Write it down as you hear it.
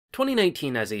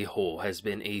2019 as a whole has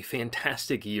been a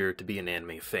fantastic year to be an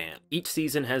anime fan. Each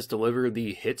season has delivered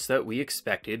the hits that we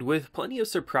expected, with plenty of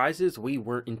surprises we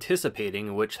weren't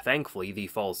anticipating, which thankfully the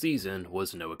fall season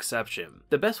was no exception.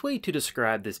 The best way to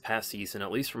describe this past season,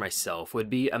 at least for myself, would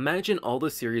be imagine all the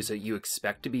series that you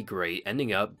expect to be great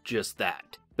ending up just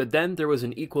that. But then there was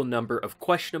an equal number of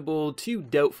questionable to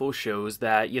doubtful shows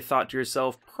that you thought to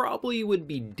yourself probably would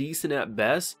be decent at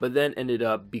best, but then ended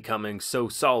up becoming so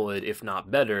solid, if not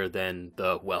better, than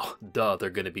they're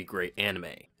gonna be great anime.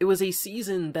 It was a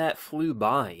season that flew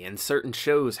by, and certain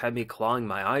shows had me clawing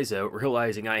my eyes out,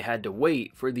 realizing I had to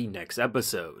wait for the next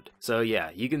episode. So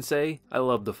yeah, you can say I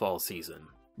love the fall season.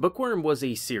 Bookworm was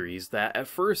a series that at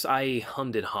first I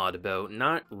hummed and hawed about,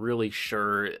 not really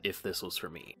sure if this was for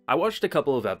me. I watched a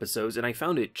couple of episodes and I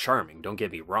found it charming, don't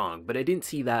get me wrong, but I didn't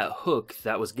see that hook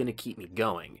that was gonna keep me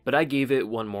going. But I gave it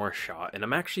one more shot, and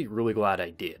I'm actually really glad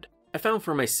I did. I found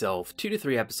for myself 2 to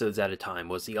 3 episodes at a time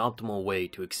was the optimal way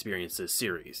to experience this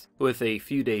series, with a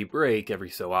few day break every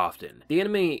so often. The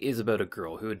anime is about a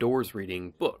girl who adores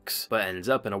reading books, but ends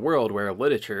up in a world where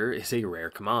literature is a rare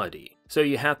commodity. So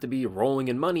you have to be rolling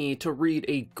in money to read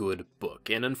a good book,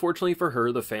 and unfortunately for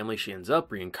her, the family she ends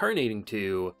up reincarnating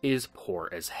to is poor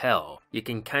as hell. You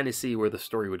can kinda see where the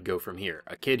story would go from here.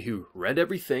 A kid who read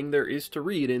everything there is to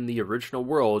read in the original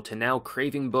world to now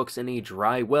craving books in a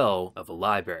dry well of a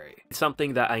library. It's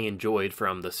something that I enjoyed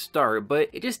from the start, but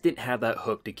it just didn't have that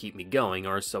hook to keep me going,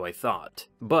 or so I thought.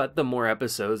 But the more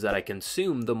episodes that I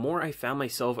consumed, the more I found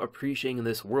myself appreciating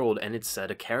this world and its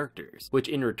set of characters, which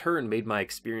in return made my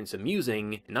experience amusing,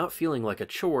 not feeling like a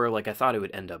chore like I thought it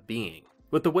would end up being.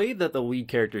 With the way that the lead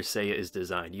character Hsieh is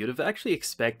designed, you'd have actually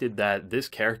expected that this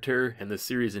character, and the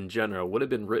series in general, would have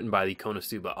been written by the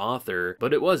Konosuba author,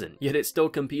 but it wasn't, yet it still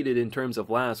competed in terms of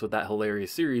laughs with that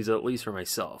hilarious series, at least for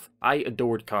myself. I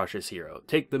adored Cautious Hero.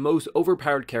 Take the most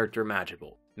overpowered character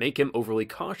imaginable. Make him overly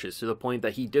cautious to the point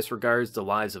that he disregards the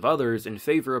lives of others in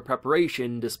favor of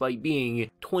preparation despite being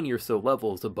 20 or so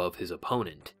levels above his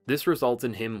opponent. This results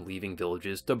in him leaving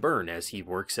villages to burn as he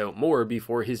works out more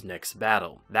before his next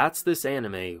battle. That's this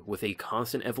anime, with a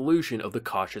constant evolution of the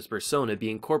cautious persona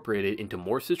being incorporated into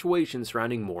more situations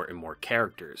surrounding more and more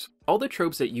characters. All the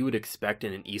tropes that you would expect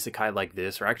in an isekai like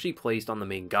this are actually placed on the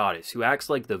main goddess, who acts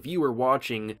like the viewer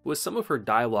watching, with some of her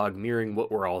dialogue mirroring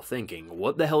what we're all thinking.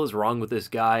 What the hell is wrong with this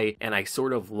guy? And I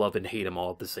sort of love and hate him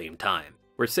all at the same time.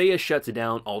 Where Hsieh shuts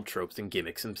down all tropes and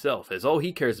gimmicks himself, as all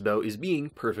he cares about is being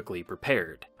perfectly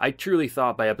prepared. I truly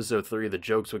thought by episode 3 the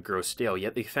jokes would grow stale,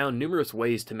 yet they found numerous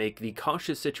ways to make the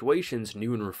cautious situations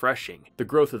new and refreshing. The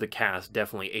growth of the cast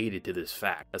definitely aided to this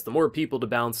fact, as the more people to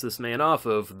bounce this man off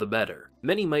of, the better.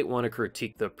 Many might want to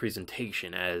critique the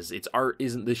presentation, as its art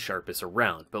isn't the sharpest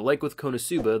around, but like with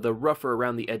Konosuba, the rougher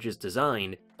around the edges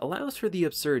design allows for the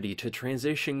absurdity to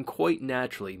transition quite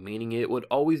naturally, meaning it would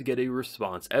always get a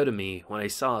response out of me when I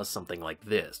saw something like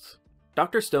this.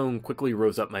 Dr. Stone quickly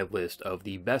rose up my list of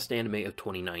the best anime of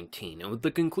 2019, and with the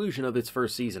conclusion of its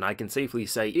first season, I can safely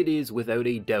say it is without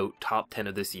a doubt top 10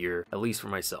 of this year, at least for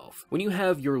myself. When you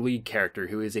have your lead character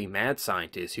who is a mad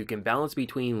scientist who can balance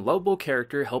between lovable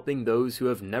character helping those who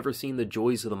have never seen the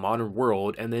joys of the modern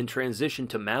world, and then transition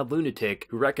to mad lunatic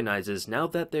who recognizes now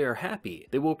that they are happy,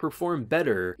 they will perform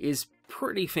better, is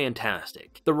pretty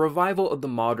fantastic. The revival of the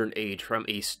modern age from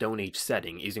a Stone Age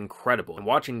setting is incredible, and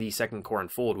watching the second core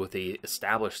unfold with a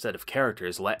established set of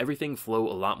characters let everything flow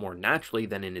a lot more naturally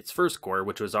than in its first core,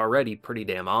 which was already pretty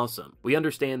damn awesome. We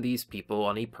understand these people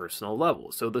on a personal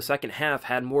level, so the second half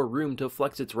had more room to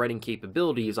flex its writing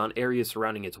capabilities on areas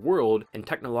surrounding its world and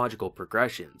technological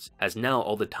progressions, as now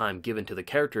all the time given to the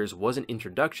characters wasn't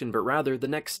introduction but rather the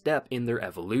next step in their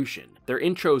evolution. Their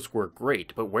intros were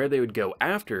great, but where they would go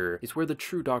after is where the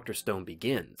true Dr. Stone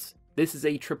begins. This is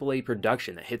a AAA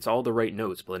production that hits all the right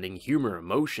notes, blending humor,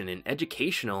 emotion, and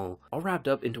educational, all wrapped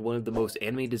up into one of the most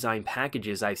anime design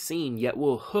packages I've seen, yet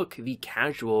will hook the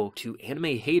casual to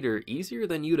anime hater easier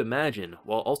than you'd imagine,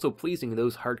 while also pleasing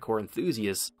those hardcore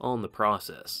enthusiasts all in the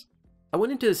process. I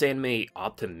went into this anime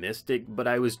optimistic, but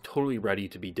I was totally ready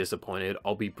to be disappointed,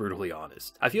 I'll be brutally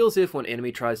honest. I feel as if when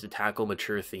anime tries to tackle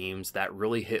mature themes that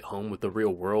really hit home with the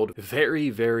real world,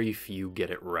 very few get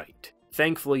it right.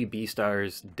 Thankfully,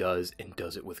 Beastars does, and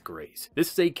does it with grace.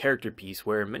 This is a character piece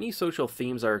where many social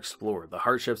themes are explored, the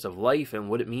hardships of life and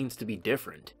what it means to be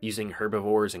different, using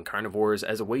herbivores and carnivores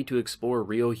as a way to explore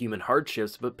real human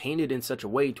hardships, but painted in such a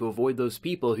way to avoid those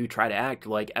people who try to act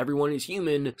like everyone is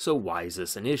human, so why is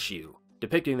this an issue?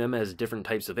 Depicting them as different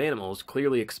types of animals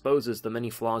clearly exposes the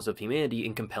many flaws of humanity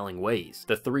in compelling ways.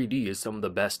 The 3D is some of the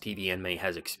best TV anime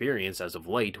has experienced as of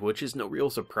late, which is no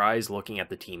real surprise looking at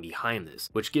the team behind this,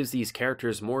 which gives these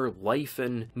characters more life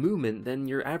and movement than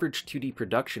your average 2D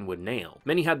production would nail.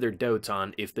 Many had their doubts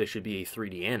on if this should be a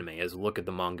 3D anime, as look at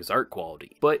the manga's art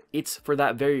quality, but it's for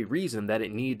that very reason that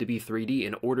it needed to be 3D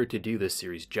in order to do this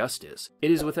series justice.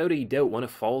 It is without a doubt one of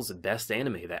fall's best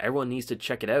anime that everyone needs to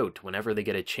check it out whenever they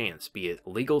get a chance, be it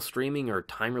legal streaming or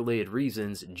time-related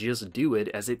reasons, just do it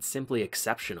as it's simply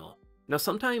exceptional. Now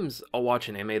sometimes I'll watch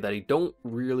an anime that I don't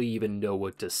really even know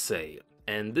what to say,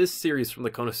 and this series from the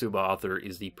Konosuba author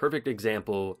is the perfect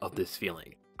example of this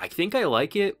feeling. I think I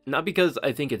like it, not because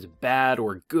I think it's bad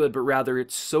or good, but rather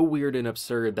it's so weird and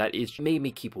absurd that it made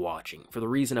me keep watching, for the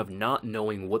reason of not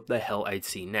knowing what the hell I'd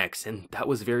see next, and that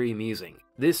was very amusing.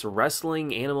 This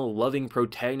wrestling, animal-loving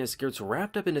protagonist gets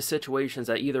wrapped up into situations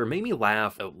that either made me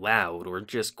laugh out loud or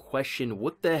just question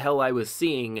what the hell I was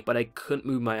seeing, but I couldn't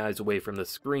move my eyes away from the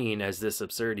screen as this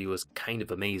absurdity was kind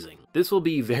of amazing. This will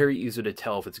be very easy to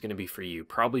tell if it's going to be for you,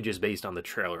 probably just based on the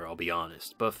trailer, I'll be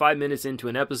honest, but 5 minutes into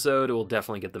an episode, it will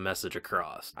definitely get the message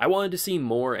across. I wanted to see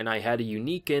more, and I had a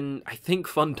unique and, I think,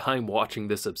 fun time watching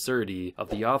this absurdity of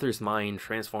the author's mind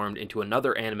transformed into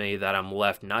another anime that I'm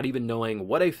left not even knowing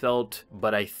what I felt,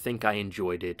 but I think I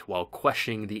enjoyed it while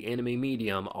questioning the anime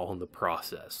medium all in the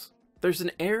process. There's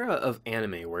an era of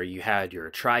anime where you had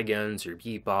your Trigons, your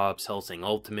Bebops, Hellsing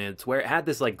Ultimates, where it had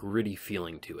this like gritty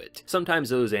feeling to it. Sometimes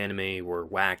those anime were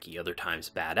wacky, other times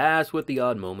badass, with the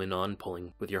odd moment on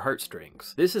pulling with your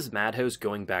heartstrings. This is Madhouse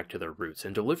going back to their roots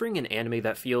and delivering an anime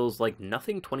that feels like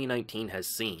nothing 2019 has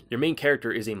seen. Your main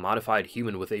character is a modified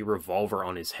human with a revolver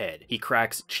on his head. He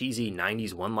cracks cheesy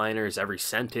 90s one-liners every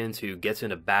sentence, who gets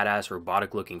into badass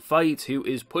robotic looking fights, who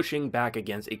is pushing back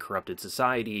against a corrupted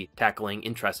society, tackling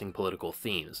interesting political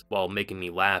themes, while making me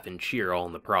laugh and cheer all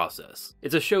in the process.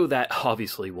 It's a show that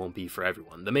obviously won't be for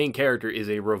everyone. The main character is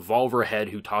a revolver head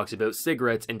who talks about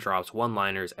cigarettes and drops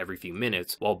one-liners every few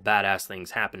minutes, while badass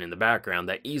things happen in the background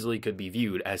that easily could be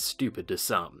viewed as stupid to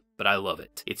some. But I love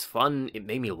it. It's fun, it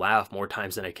made me laugh more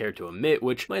times than I cared to admit,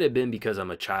 which might have been because I'm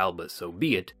a child, but so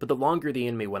be it. But the longer the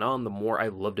anime went on, the more I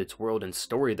loved its world and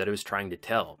story that it was trying to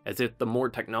tell. As if the more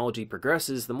technology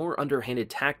progresses, the more underhanded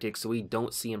tactics we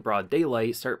don't see in broad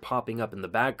daylight start popping up in the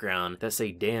background that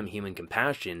say damn human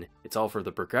compassion, it's all for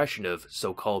the progression of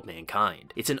so-called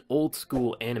mankind. It's an old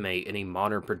school anime in a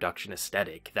modern production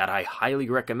aesthetic that I highly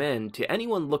recommend to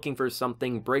anyone looking for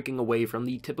something breaking away from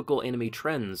the typical anime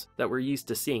trends that we're used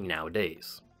to seeing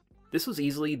nowadays. This was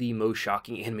easily the most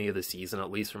shocking anime of the season,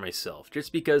 at least for myself,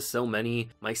 just because so many,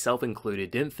 myself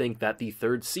included, didn't think that the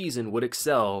third season would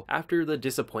excel after the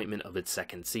disappointment of its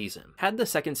second season. Had the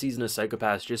second season of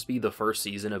Psycho-Pass just be the first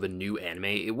season of a new anime,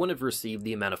 it wouldn't have received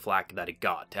the amount of flack that it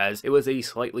got, as it was a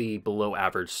slightly below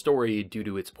average story due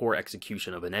to its poor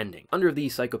execution of an ending. Under the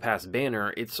Psycho-Pass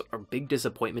banner, it's a big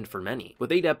disappointment for many.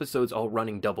 With 8 episodes all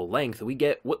running double length, we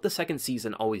get what the second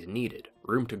season always needed: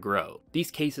 room to grow.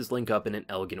 These cases link up in an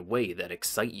elegant way that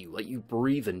excite you, let you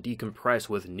breathe and decompress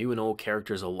with new and old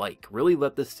characters alike, really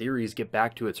let the series get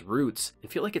back to its roots,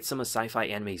 and feel like it's some of sci-fi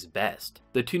anime's best.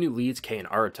 The two new leads, Kei and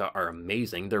Arata, are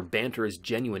amazing, their banter is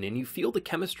genuine, and you feel the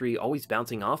chemistry always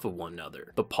bouncing off of one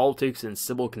another. The politics and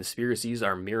civil conspiracies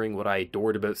are mirroring what I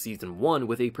adored about Season 1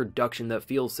 with a production that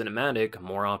feels cinematic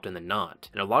more often than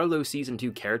not. And a lot of those Season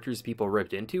 2 characters people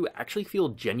ripped into actually feel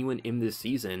genuine in this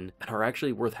season and are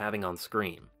actually worth having on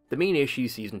screen. The main issue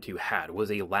Season 2 had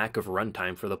was a lack of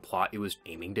runtime for the plot it was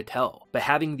aiming to tell, but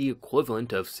having the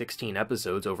equivalent of 16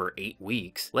 episodes over 8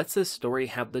 weeks lets this story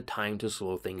have the time to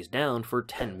slow things down for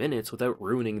 10 minutes without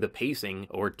ruining the pacing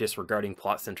or disregarding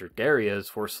plot-centric areas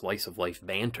for slice-of-life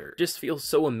banter. Just feels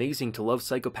so amazing to love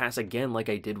Psycho-Pass again like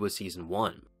I did with Season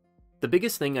 1. The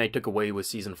biggest thing I took away with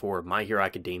Season 4 of My Hero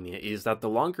Academia is that the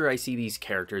longer I see these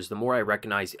characters, the more I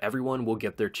recognize everyone will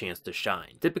get their chance to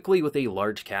shine. Typically with a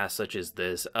large cast such as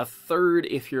this, a third,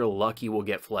 if you're lucky, will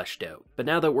get fleshed out. But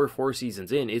now that we're 4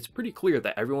 seasons in, it's pretty clear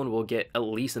that everyone will get at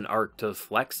least an arc to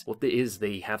flex what it is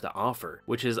they have to offer,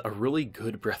 which is a really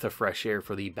good breath of fresh air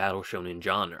for the battle shonen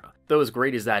genre. Though as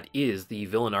great as that is, the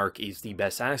villain arc is the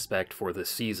best aspect for this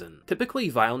season. Typically,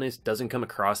 vileness doesn't come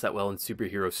across that well in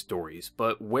superhero stories,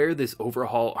 but where this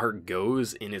overhaul arc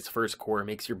goes in its first core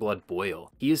makes your blood boil.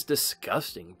 He is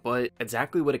disgusting, but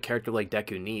exactly what a character like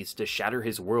Deku needs to shatter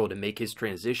his world and make his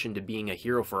transition to being a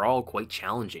hero for all quite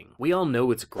challenging. We all know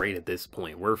it's great at this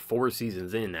point, we're 4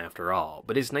 seasons in after all,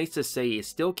 but it's nice to say it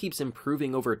still keeps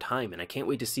improving over time, and I can't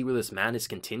wait to see where this madness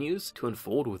continues to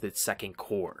unfold with its second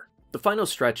core. The final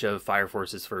stretch of Fire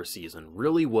Force's first season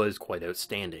really was quite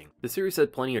outstanding. The series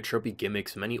had plenty of tropey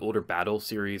gimmicks many older battle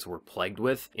series were plagued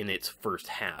with in its first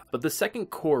half, but the second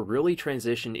core really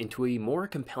transitioned into a more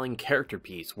compelling character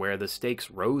piece where the stakes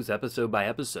rose episode by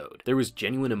episode. There was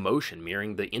genuine emotion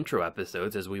mirroring the intro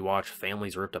episodes as we watched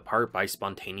families ripped apart by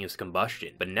spontaneous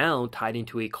combustion, but now tied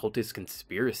into a cultist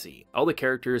conspiracy. All the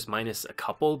characters minus a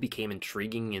couple became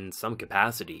intriguing in some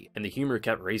capacity, and the humor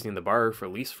kept raising the bar, for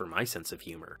at least for my sense of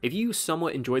humor. If you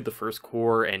somewhat enjoyed the first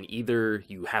core and either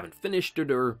you haven't finished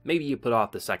it or maybe you put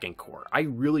off the second core, I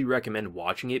really recommend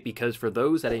watching it, because for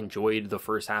those that enjoyed the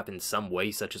first half in some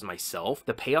way, such as myself,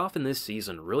 the payoff in this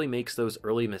season really makes those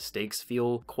early mistakes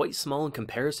feel quite small in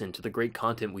comparison to the great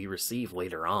content we receive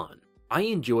later on. I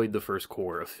enjoyed the first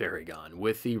core of Faragon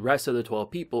with the rest of the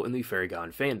 12 people in the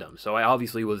Faragon fandom, so I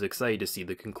obviously was excited to see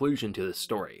the conclusion to this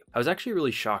story. I was actually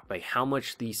really shocked by how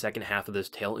much the second half of this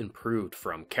tale improved,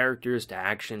 from characters to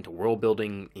action to world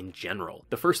building in general.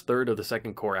 The first third of the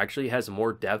second core actually has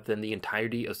more depth than the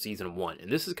entirety of season 1, and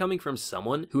this is coming from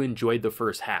someone who enjoyed the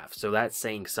first half, so that's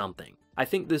saying something. I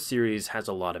think this series has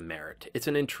a lot of merit. It's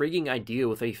an intriguing idea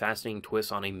with a fascinating twist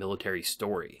on a military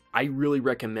story. I really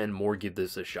recommend more give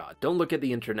this a shot. Don't look at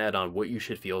the internet on what you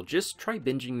should feel, just try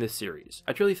binging this series.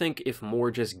 I truly think if more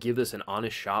just give this an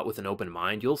honest shot with an open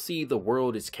mind, you'll see the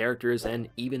world, its characters, and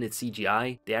even its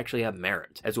CGI, they actually have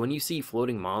merit. As when you see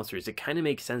floating monsters, it kind of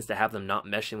makes sense to have them not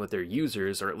meshing with their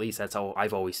users, or at least that's how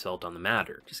I've always felt on the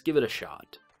matter. Just give it a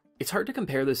shot. It's hard to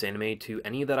compare this anime to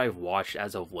any that I've watched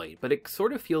as of late, but it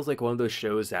sort of feels like one of those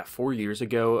shows that 4 years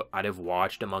ago I'd have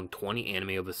watched among 20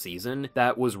 anime of a season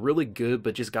that was really good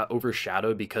but just got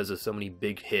overshadowed because of so many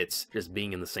big hits just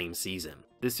being in the same season.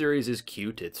 This series is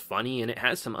cute, it's funny, and it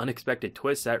has some unexpected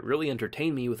twists that really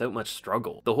entertain me without much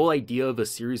struggle. The whole idea of a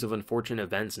series of unfortunate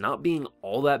events not being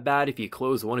all that bad if you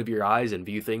close one of your eyes and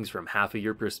view things from half of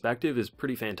your perspective is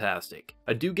pretty fantastic.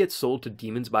 A dude gets sold to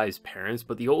demons by his parents,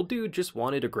 but the old dude just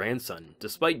wanted a grandson.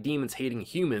 Despite demons hating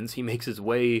humans, he makes his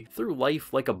way through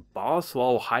life like a boss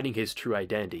while hiding his true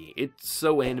identity. It's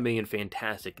so anime and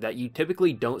fantastic that you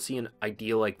typically don't see an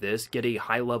idea like this get a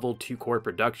high-level 2-core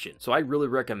production, so I really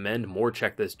recommend more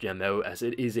check this gem out, as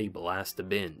it is a blast to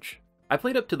binge. I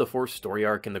played up to the 4th story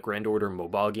arc in the Grand Order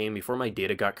mobile game before my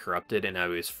data got corrupted and I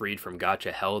was freed from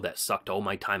gacha hell that sucked all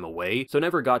my time away, so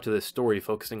never got to this story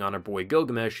focusing on our boy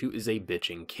Gilgamesh, who is a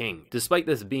bitching king. Despite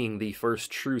this being the first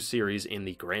true series in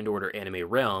the Grand Order anime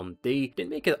realm, they didn't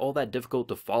make it all that difficult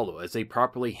to follow, as they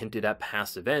properly hinted at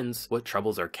past events, what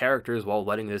troubles our characters, while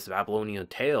letting this Babylonian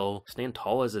tale stand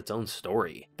tall as its own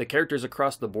story. The characters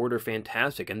across the board are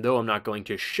fantastic, and though I'm not going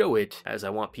to show it, as I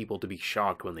want people to be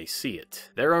shocked when they see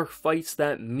it, there are fights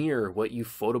that mirror what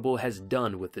Ufotable has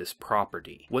done with this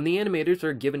property. When the animators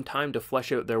are given time to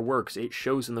flesh out their works, it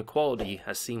shows in the quality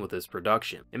as seen with this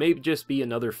production. It may just be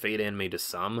another Fate anime to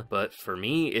some, but for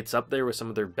me, it's up there with some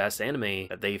of their best anime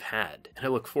that they've had, and I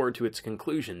look forward to its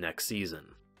conclusion next season.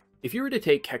 If you were to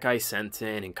take Kekai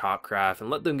Senten and Cockcraft and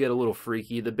let them get a little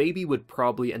freaky, the baby would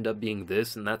probably end up being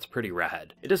this, and that's pretty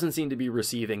rad. It doesn't seem to be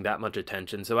receiving that much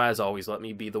attention, so as always, let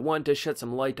me be the one to shed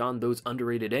some light on those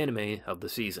underrated anime of the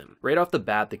season. Right off the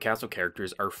bat, the castle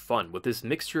characters are fun, with this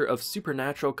mixture of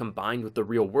supernatural combined with the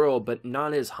real world, but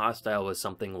not as hostile as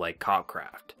something like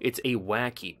Cockcraft. It's a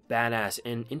wacky, badass,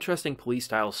 and interesting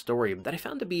police-style story that I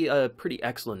found to be a pretty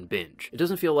excellent binge. It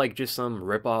doesn't feel like just some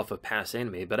ripoff of past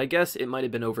anime, but I guess it might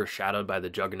have been overshadowed by the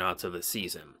juggernauts of the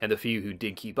season, and the few who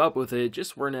did keep up with it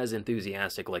just weren't as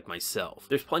enthusiastic like myself.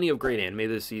 There's plenty of great anime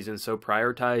this season, so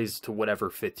prioritize to whatever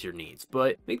fits your needs,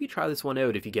 but maybe try this one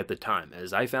out if you get the time,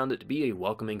 as I found it to be a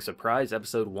welcoming surprise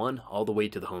episode 1 all the way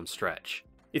to the home stretch.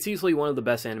 It's easily one of the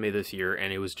best anime this year,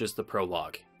 and it was just the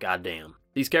prologue. Goddamn.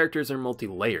 These characters are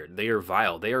multi-layered, they are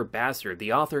vile, they are bastard,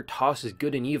 the author tosses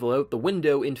good and evil out the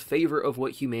window in favor of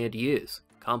what humanity is.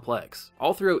 Complex.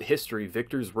 All throughout history,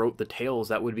 victors wrote the tales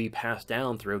that would be passed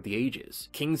down throughout the ages.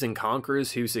 Kings and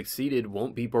conquerors who succeeded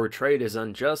won't be portrayed as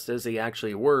unjust as they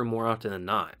actually were more often than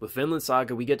not. With Vinland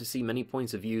Saga, we get to see many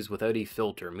points of views without a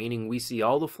filter, meaning we see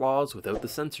all the flaws without the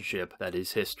censorship that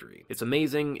is history. It's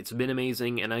amazing, it's been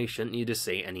amazing, and I shouldn't need to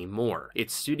say any more.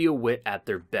 It's studio wit at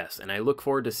their best, and I look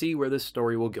forward to see where this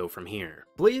story will go from here.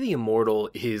 Blade the Immortal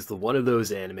is one of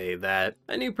those anime that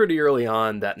I knew pretty early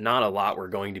on that not a lot were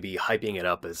going to be hyping it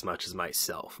up as much as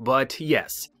myself. But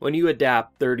yes, when you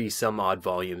adapt 30 some odd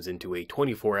volumes into a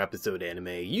 24 episode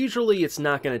anime, usually it's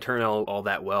not going to turn out all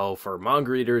that well for manga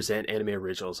readers and anime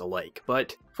originals alike.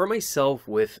 But For myself,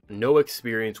 with no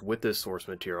experience with this source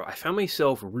material, I found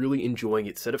myself really enjoying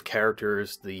its set of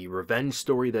characters, the revenge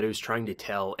story that it was trying to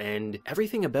tell, and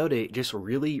everything about it just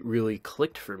really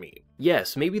clicked for me.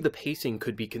 Yes, maybe the pacing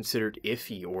could be considered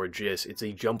iffy, or just it's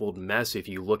a jumbled mess if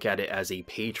you look at it as a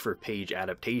page-for-page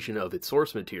adaptation of its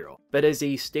source material. But as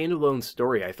a standalone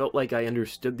story, I felt like I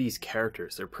understood these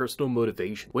characters, their personal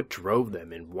motivation, what drove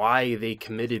them, and why they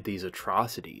committed these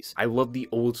atrocities. I love the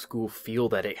old school feel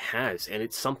that it has, and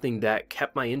it's something that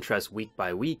kept my interest week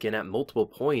by week, and at multiple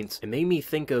points, it made me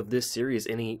think of this series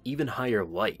in an even higher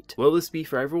light. Will this be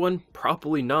for everyone?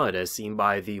 Probably not, as seen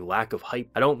by the lack of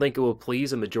hype. I don't think it will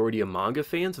please a majority of manga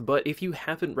fans, but if you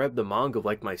haven't read the manga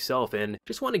like myself and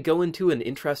just want to go into an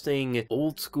interesting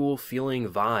old school feeling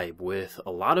vibe with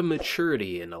a lot of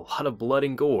maturity and a lot of blood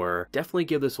and gore, definitely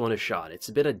give this one a shot. It's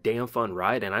been a damn fun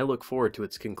ride, and I look forward to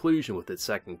its conclusion with its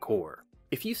second cour.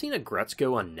 If you've seen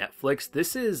Agretzko on Netflix,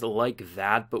 this is like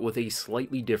that, but with a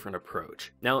slightly different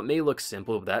approach. Now, it may look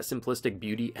simple, but that simplistic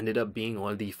beauty ended up being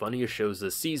one of the funniest shows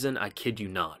this season, I kid you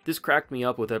not. This cracked me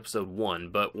up with episode 1,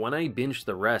 but when I binged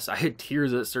the rest, I had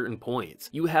tears at certain points.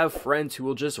 You have friends who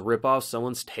will just rip off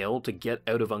someone's tail to get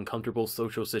out of uncomfortable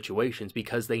social situations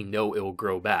because they know it will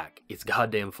grow back. It's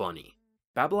goddamn funny.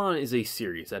 Babylon is a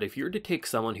series that if you were to take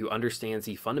someone who understands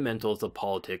the fundamentals of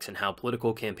politics and how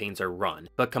political campaigns are run,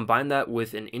 but combine that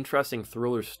with an interesting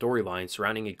thriller storyline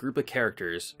surrounding a group of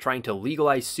characters trying to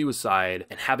legalize suicide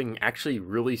and having actually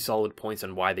really solid points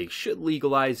on why they should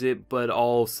legalize it, but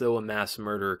also a mass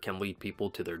murder can lead people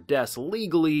to their deaths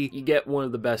legally, you get one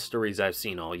of the best stories I've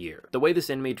seen all year. The way this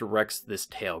anime directs this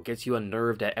tale gets you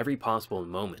unnerved at every possible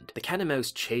moment. The cat and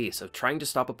mouse chase of trying to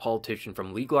stop a politician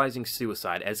from legalizing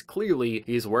suicide, as clearly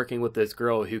he is working with this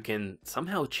girl who can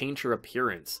somehow change her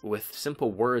appearance with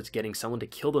simple words, getting someone to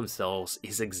kill themselves,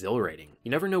 is exhilarating.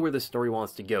 You never know where the story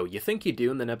wants to go. You think you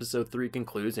do, and then episode 3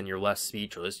 concludes and you're left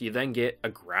speechless. You then get a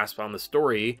grasp on the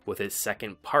story with its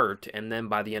second part, and then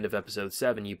by the end of episode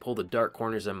 7 you pull the dark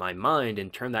corners of my mind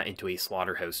and turn that into a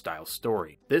Slaughterhouse style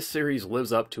story. This series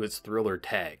lives up to its thriller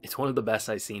tag. It's one of the best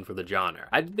I've seen for the genre.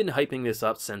 I've been hyping this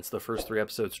up since the first 3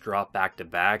 episodes dropped back to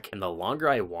back, and the longer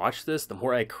I watch this, the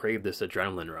more I crave this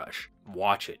adrenaline rush.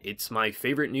 Watch it. It's my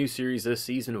favorite new series this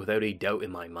season without a doubt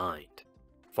in my mind.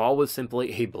 Fall was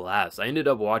simply a blast. I ended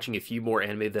up watching a few more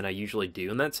anime than I usually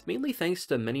do, and that's mainly thanks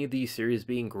to many of these series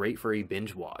being great for a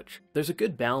binge watch. There's a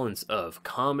good balance of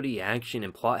comedy, action,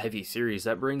 and plot-heavy series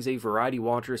that brings a variety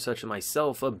watcher such as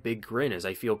myself a big grin, as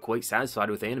I feel quite satisfied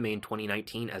with anime in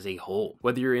 2019 as a whole.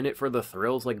 Whether you're in it for the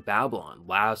thrills like Babylon,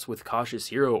 laughs with Cautious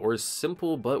Hero, or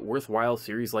simple but worthwhile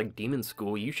series like Demon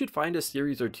School, you should find a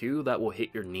series or two that will hit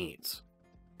your needs.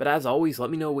 But as always,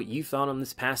 let me know what you thought on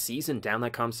this past season down in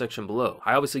that comment section below.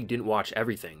 I obviously didn't watch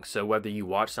everything, so whether you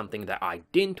watched something that I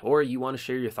didn't, or you want to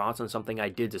share your thoughts on something I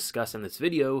did discuss in this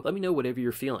video, let me know whatever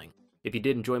you're feeling. If you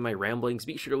did enjoy my ramblings,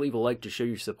 be sure to leave a like to show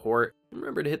your support, and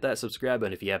remember to hit that subscribe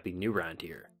button if you happen to be new around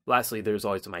here. Lastly, there's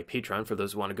always my Patreon for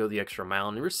those who want to go the extra mile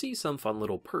and receive some fun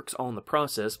little perks all in the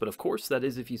process, but of course that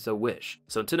is if you so wish.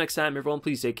 So until next time everyone,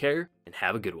 please take care, and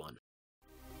have a good one.